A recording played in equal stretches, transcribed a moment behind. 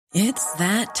It's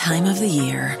that time of the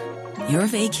year. Your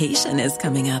vacation is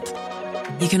coming up.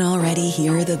 You can already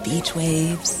hear the beach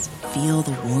waves, feel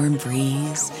the warm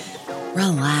breeze,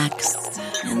 relax,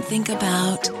 and think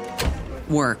about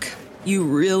work. You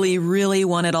really, really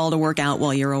want it all to work out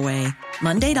while you're away.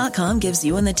 Monday.com gives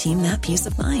you and the team that peace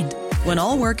of mind. When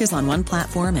all work is on one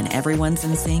platform and everyone's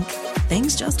in sync,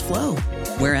 things just flow.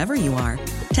 Wherever you are,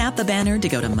 tap the banner to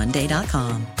go to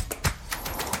Monday.com.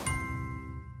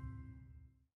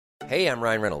 Hey, I'm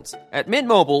Ryan Reynolds. At Mint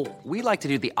Mobile, we like to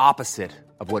do the opposite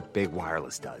of what Big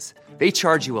Wireless does. They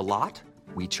charge you a lot,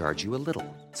 we charge you a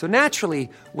little. So naturally,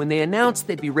 when they announced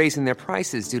they'd be raising their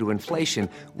prices due to inflation,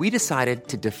 we decided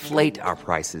to deflate our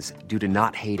prices due to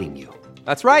not hating you.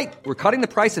 That's right. We're cutting the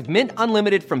price of Mint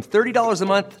Unlimited from $30 a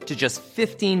month to just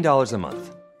 $15 a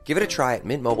month. Give it a try at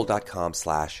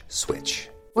mintmobile.com/switch.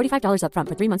 $45 up front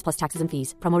for 3 months plus taxes and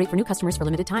fees. Promo rate for new customers for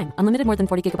limited time. Unlimited more than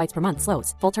 40 gigabytes per month.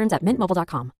 Slows full terms at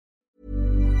mintmobile.com.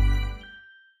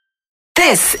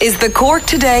 This is the Cork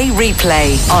Today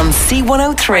replay on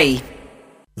C103.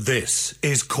 This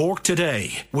is Cork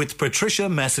Today with Patricia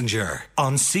Messenger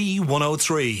on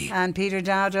C103. And Peter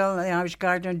Dowdall,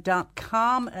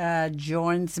 theirishgardener.com,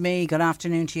 joins me. Good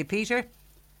afternoon to you, Peter.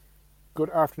 Good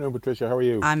afternoon, Patricia. How are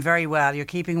you? I'm very well. You're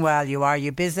keeping well. You are.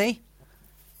 You busy?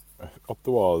 Up the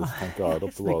walls, thank God.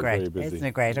 Up the walls, great? very busy. Isn't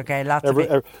it great? Okay, lots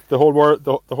the whole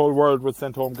world was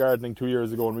sent home gardening 2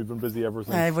 years ago, and we've been busy ever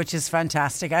since. Which is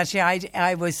fantastic. Actually,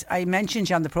 I mentioned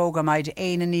you on the programme. I had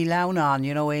Aina Neelown on.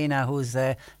 You know Aina, who's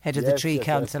the head of the Tree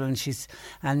Council, yes.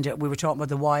 and we were talking about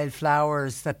the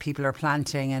wildflowers that people are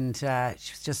planting, and she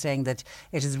was just saying that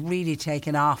it has really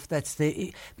taken off. That's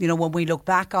when we look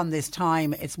back on this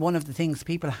time, it's one of the things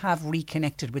people have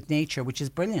reconnected with nature, which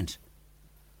is brilliant.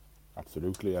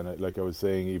 Absolutely, and like I was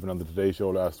saying, even on the Today Show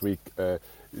last week,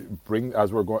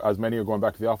 as many are going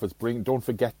back to the office, don't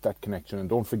forget that connection, and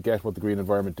don't forget what the green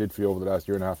environment did for you over the last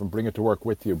year and a half, and bring it to work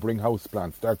with you. Bring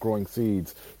houseplants, start growing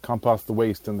seeds, compost the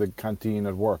waste in the canteen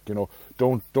at work.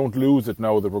 Don't lose it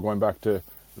now that we're going back to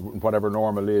whatever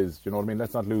normal is. You know what I mean?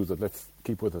 Let's not lose it. Let's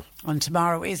keep with it. And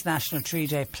tomorrow is National Tree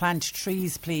Day. Plant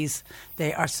trees, please.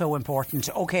 They are so important.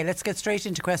 OK, let's get straight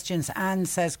into questions. Anne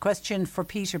says, question for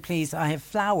Peter, please. I have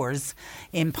flowers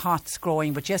in pots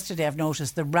growing, but yesterday I've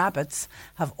noticed the rabbits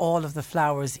have all of the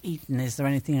flowers eaten. Is there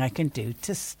anything I can do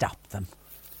to stop them?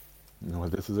 Well,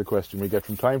 this is a question we get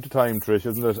from time to time, Trish,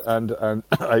 isn't it? And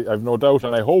I've no doubt,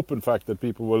 and I hope, in fact, that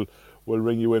people will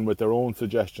ring you in with their own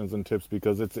suggestions and tips,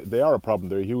 because they are a problem.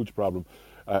 They're a huge problem.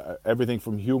 Everything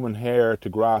from human hair to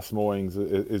grass mowings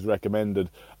is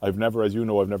recommended. I've never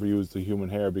used the human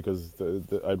hair because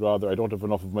I don't have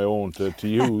enough of my own to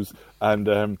use,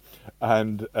 and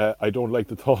I don't like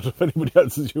the thought of anybody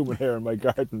else's human hair in my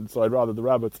garden, so I'd rather the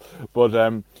rabbits. But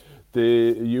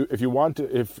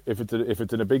if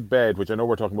it's in a big bed, which I know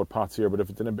we're talking about pots here, but if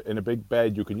it's in a big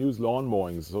bed, you can use lawn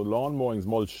mowings. So lawn mowings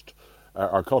mulched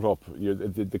or cut up,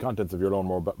 the contents of your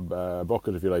lawnmower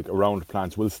bucket, if you like, around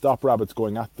plants will stop rabbits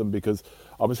going at them, because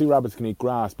obviously rabbits can eat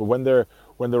grass, but when they're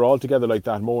all together like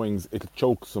that, mowings, it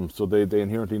chokes them, so they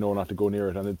inherently know not to go near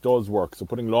it, and it does work. So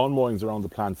putting lawn mowings around the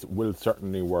plants will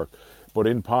certainly work. But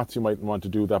in pots you mightn't want to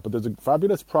do that. But there's a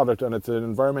fabulous product, and it's an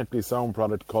environmentally sound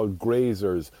product called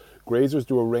Grazers. Grazers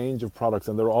do a range of products,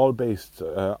 and they're all based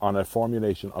on a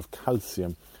formulation of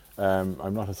calcium.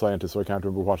 I'm not a scientist, so I can't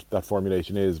remember what that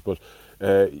formulation is, but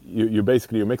you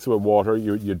basically mix it with water,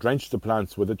 you drench the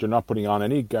plants with it. You're not putting on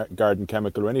any garden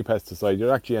chemical or any pesticide. It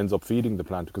actually ends up feeding the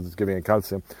plant because it's giving it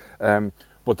calcium.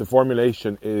 But the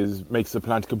formulation makes the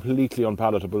plant completely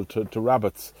unpalatable to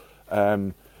rabbits.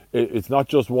 It's not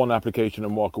just one application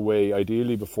and walk away.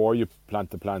 Ideally, before you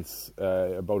plant the plants,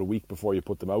 about a week before you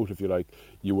put them out, if you like,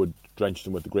 you would drench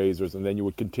them with the Grazers, and then you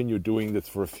would continue doing this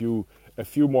for a few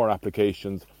more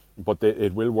applications. But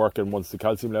it will work, and once the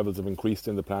calcium levels have increased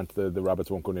in the plant, the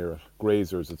rabbits won't go near it.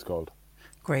 Grazers, it's called.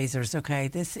 Grazers, okay.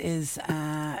 This is,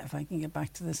 if I can get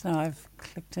back to this now, I've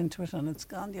clicked into it and it's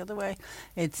gone the other way.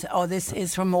 This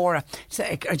is from Maura. So,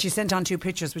 she sent on 2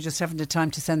 pictures, we just haven't had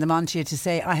time to send them on to you, to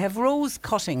say, I have rose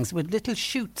cuttings with little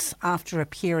shoots after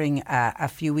appearing a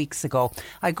few weeks ago.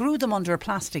 I grew them under a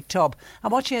plastic tub,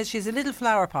 and what she has a little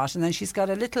flower pot, and then she's got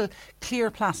a little clear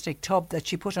plastic tub that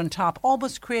she put on top,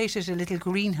 almost created a little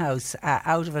greenhouse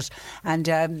out of it, and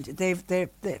they've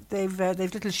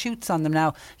little shoots on them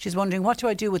now. She's wondering, what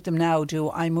do I do with them now? Do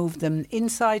I move them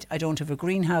inside? I don't have a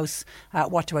greenhouse.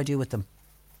 What do I do with them?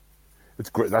 It's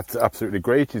great. That's absolutely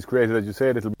great. She's created, as you say,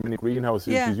 a little mini greenhouse.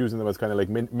 Yeah. She's using them as kind of like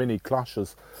mini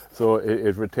cloches, so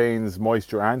it retains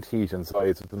moisture and heat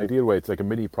inside. So it's an ideal way. It's like a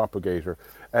mini propagator.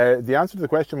 The answer to the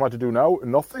question, what to do now?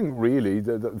 Nothing really.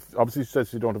 Obviously, she says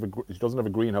she doesn't have a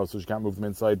greenhouse, so she can't move them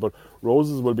inside. But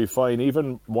roses will be fine.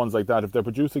 Even ones like that, if they're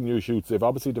producing new shoots, they've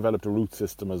obviously developed a root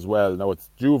system as well. Now it's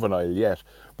juvenile yet,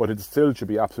 but it still should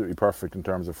be absolutely perfect in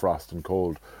terms of frost and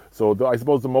cold. So I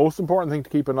suppose the most important thing to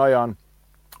keep an eye on,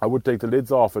 I would take the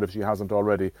lids off it if she hasn't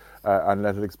already, and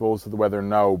let it expose to the weather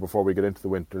now before we get into the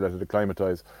winter, let it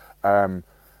acclimatise.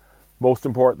 Most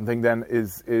important thing then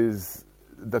is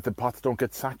that the pots don't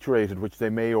get saturated, which they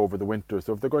may over the winter.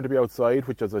 So if they're going to be outside,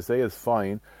 which as I say is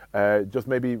fine, just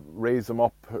maybe raise them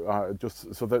up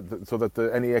just so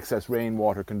that any excess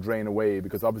rainwater can drain away,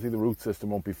 because obviously the root system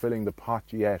won't be filling the pot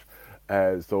yet,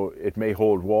 so it may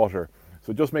hold water.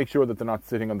 So just make sure that they're not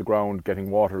sitting on the ground getting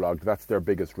waterlogged. That's their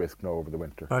biggest risk now over the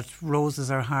winter. But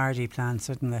roses are hardy plants,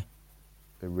 aren't they?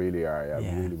 They really are,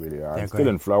 yeah. Really, really are. They're Still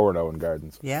in flower now in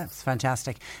gardens. Yeah, it's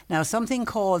fantastic. Now, something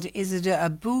called, is it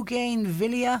a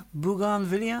bougainvillea?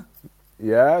 Bougainvillea?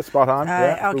 Yeah, spot on.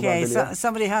 Okay, so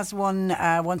somebody has one,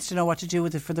 wants to know what to do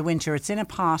with it for the winter. It's in a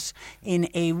pot in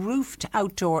a roofed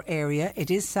outdoor area. It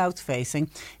is south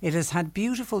facing. It has had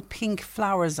beautiful pink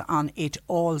flowers on it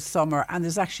all summer, and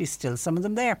there's actually still some of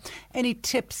them there. Any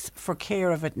tips for care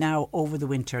of it now over the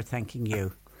winter? Thanking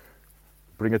you.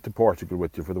 Bring it to Portugal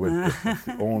with you for the winter. That's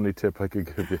the only tip I could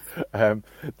give you.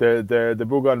 The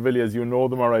bougainvilleas, you know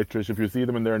them all right, Trish. If you see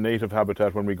them in their native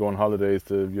habitat when we go on holidays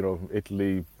to,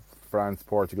 Italy, France,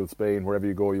 Portugal, Spain, wherever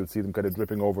you go, you'll see them kind of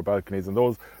dripping over balconies. And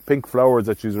those pink flowers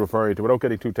that she's referring to, without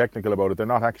getting too technical about it, they're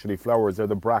not actually flowers, they're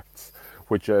the bracts,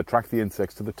 which attract the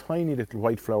insects to the tiny little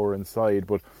white flower inside.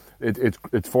 But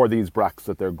it's for these bracts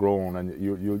that they're grown, and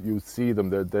you see them,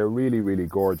 they're really, really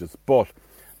gorgeous. But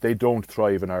they don't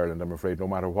thrive in Ireland, I'm afraid, no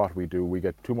matter what we do. We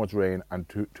get too much rain and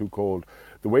too cold.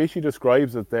 The way she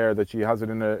describes it there, that she has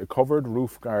it in a covered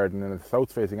roof garden in a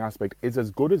south-facing aspect, is as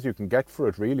good as you can get for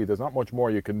it, really. There's not much more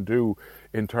you can do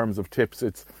in terms of tips.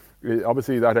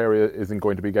 Obviously, that area isn't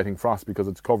going to be getting frost because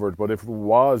it's covered, but if it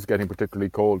was getting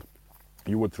particularly cold,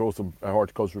 you would throw some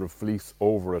horticultural fleece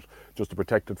over it just to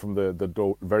protect it from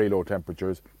the very low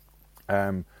temperatures.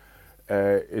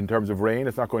 In terms of rain,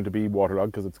 it's not going to be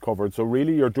waterlogged because it's covered. So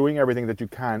really, you're doing everything that you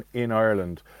can in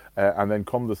Ireland. And then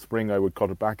come the spring, I would cut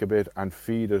it back a bit and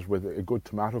feed it with a good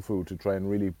tomato food to try and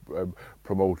really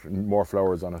promote more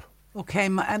flowers on it. Okay,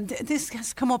 and this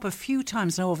has come up a few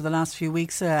times now over the last few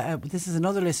weeks. This is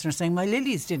another listener saying, my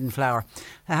lilies didn't flower.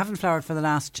 I haven't flowered for the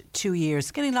last 2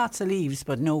 years. Getting lots of leaves,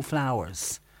 but no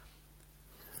flowers.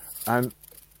 And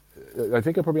I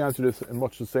think I probably answered this in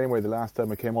much the same way the last time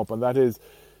it came up, and that is,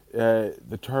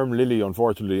 the term lily,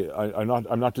 unfortunately, I'm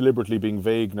not deliberately being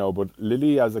vague now, but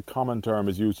lily as a common term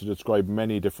is used to describe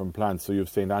many different plants. So you've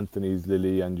St. Anthony's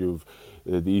lily, and you've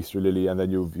the Easter lily, and then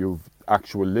you've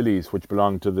actual lilies which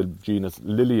belong to the genus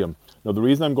Lilium. Now the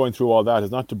reason I'm going through all that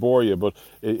is not to bore you, but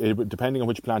depending on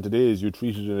which plant it is, you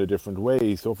treat it in a different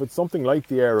way. So if it's something like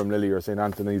the arum lily or St.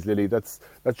 Anthony's lily, that's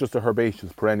just a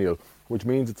herbaceous perennial, which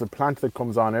means it's a plant that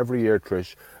comes on every year,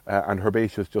 Trish, and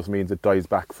herbaceous just means it dies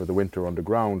back for the winter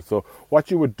underground. So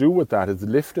what you would do with that is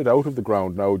lift it out of the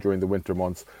ground now during the winter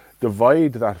months,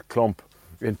 divide that clump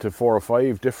into 4 or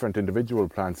 5 different individual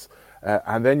plants,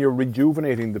 and then you're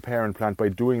rejuvenating the parent plant by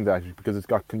doing that, because it's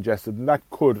got congested, and that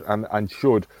could and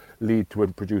should lead to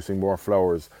it producing more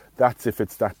flowers. That's if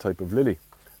it's that type of lily.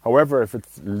 However, if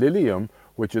it's Lilium,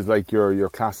 which is like your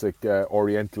classic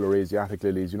Oriental or Asiatic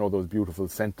lilies, those beautiful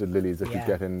scented lilies that you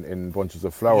get in bunches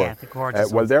of flower. Yeah, the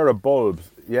gorgeous well, they're a bulbs.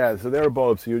 Yeah, so they're a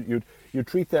bulbs. So you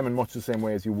treat them in much the same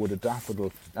way as you would a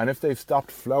daffodil. And if they've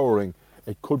stopped flowering,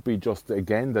 it could be just,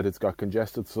 again, that it's got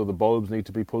congested, so the bulbs need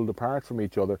to be pulled apart from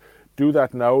each other. Do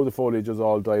that now, the foliage has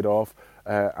all died off,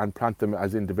 and plant them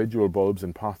as individual bulbs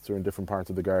in pots or in different parts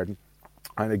of the garden.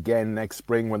 And again, next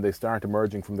spring, when they start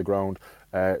emerging from the ground,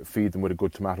 feed them with a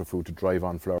good tomato food to drive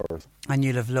on flowers. And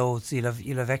you'll have loads, you'll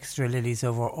have extra lilies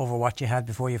over what you had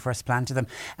before you first planted them.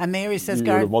 And Mary says,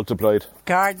 you'll have multiplied.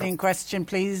 Gardening question,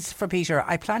 please, for Peter.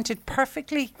 I planted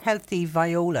perfectly healthy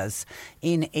violas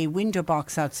in a window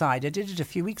box outside. I did it a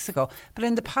few weeks ago, but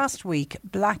in the past week,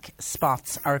 black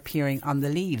spots are appearing on the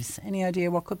leaves. Any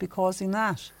idea what could be causing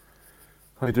that?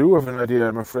 I do have an idea,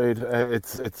 I'm afraid.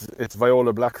 It's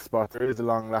Viola black spot. There is a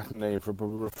long Latin name for it, but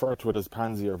we refer to it as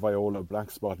pansy or Viola black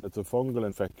spot. It's a fungal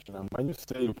infection, and when you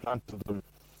say you planted them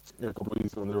a couple of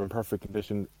weeks ago and they were in perfect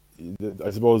condition, I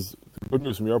suppose the good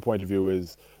news from your point of view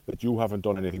is that you haven't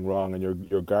done anything wrong and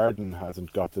your garden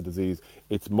hasn't got the disease.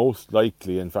 It's most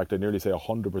likely, in fact, I nearly say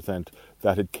 100%,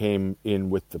 that it came in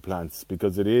with the plants,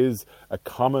 because it is a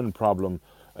common problem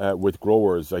with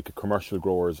growers, like commercial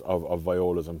growers of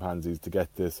violas and pansies, to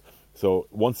get this. So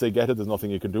once they get it, there's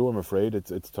nothing you can do, I'm afraid.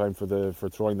 It's time for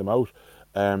throwing them out.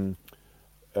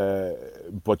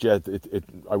 But yeah,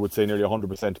 I would say nearly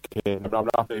 100% came. I'm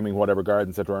not blaming whatever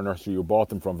garden centre or nursery you bought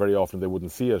them from. Very often they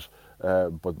wouldn't see it,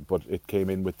 but it came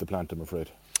in with the plant, I'm afraid.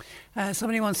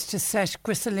 Somebody wants to set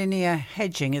Griselinia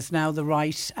hedging is now the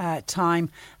right time,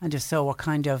 and if so, what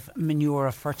kind of manure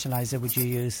or fertiliser would you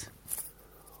use?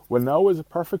 Well, now is a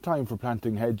perfect time for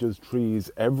planting hedges, trees,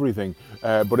 everything.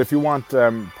 But if you want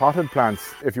potted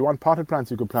plants,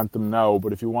 you could plant them now.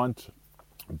 But if you want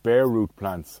bare root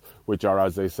plants, which are,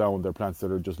 as they sound, they're plants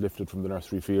that are just lifted from the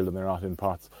nursery field and they're not in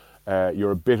pots,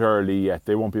 you're a bit early yet.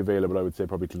 They won't be available, I would say,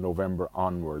 probably till November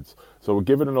onwards. So we'll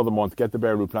give it another month, get the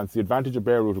bare root plants. The advantage of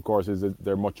bare root, of course, is that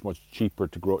they're much, much cheaper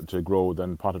to grow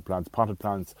than potted plants. Potted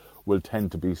plants will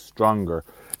tend to be stronger.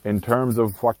 In terms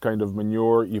of what kind of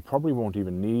manure, you probably won't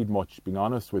even need much, being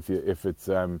honest with you,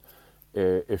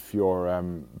 if you're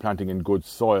planting in good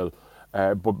soil.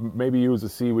 But maybe use some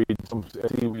seaweed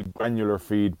granular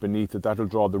feed beneath it. That'll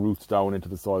draw the roots down into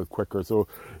the soil quicker. So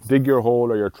dig your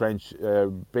hole or your trench,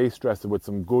 base dress it with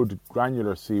some good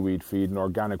granular seaweed feed, an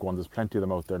organic one. There's plenty of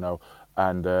them out there now,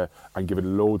 and give it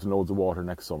loads and loads of water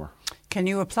next summer. Can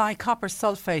you apply copper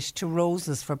sulphate to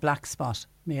roses for black spot?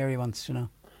 Mary wants to know.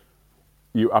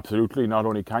 You absolutely, not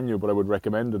only can you, but I would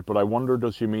recommend it. But I wonder,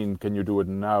 does she mean, can you do it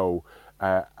now?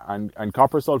 And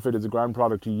copper sulphate is a grand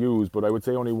product to use, but I would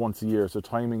say only once a year, so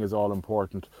timing is all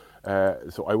important.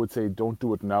 So I would say don't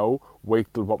do it now. Wait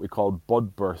till what we call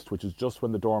bud burst, which is just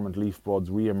when the dormant leaf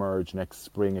buds re-emerge next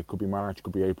spring. It could be March,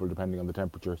 could be April, depending on the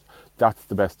temperatures. That's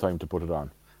the best time to put it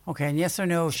on. Okay, and yes or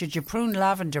no, should you prune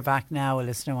lavender back now? A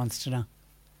listener wants to know.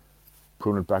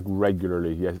 Prune it back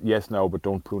regularly. Yes, now, but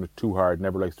don't prune it too hard.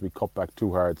 Never likes to be cut back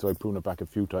too hard, so I prune it back a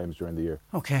few times during the year.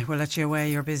 Okay, we'll let you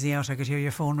away. You're busy out. I could hear your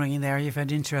phone ringing there. You've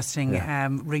had interesting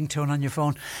ringtone on your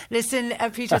phone. Listen,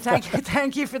 Peter,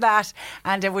 thank you for that,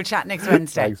 and we'll chat next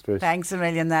Wednesday. Thanks, Trish. Thanks a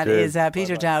million. That Cheers. Is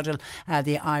Peter Dowdall,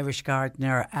 the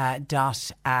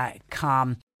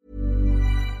irishgardener.com.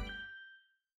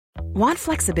 Want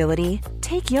flexibility?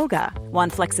 Take yoga.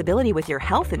 Want flexibility with your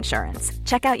health insurance?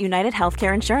 Check out United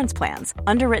Healthcare Insurance Plans.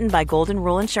 Underwritten by Golden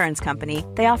Rule Insurance Company,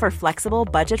 they offer flexible,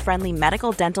 budget-friendly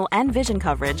medical, dental, and vision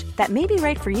coverage that may be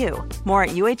right for you. More at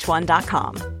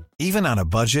uh1.com. Even on a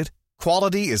budget,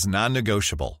 quality is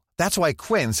non-negotiable. That's why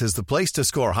Quince is the place to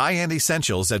score high-end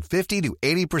essentials at 50 to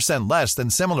 80% less than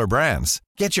similar brands.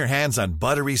 Get your hands on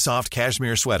buttery soft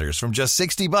cashmere sweaters from just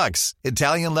 $60,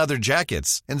 Italian leather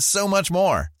jackets, and so much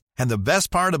more. And the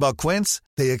best part about Quince,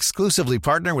 they exclusively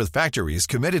partner with factories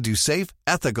committed to safe,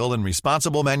 ethical, and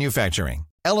responsible manufacturing.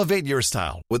 Elevate your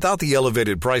style without the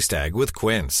elevated price tag with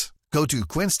Quince. Go to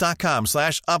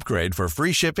quince.com/upgrade for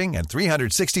free shipping and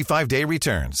 365-day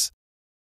returns.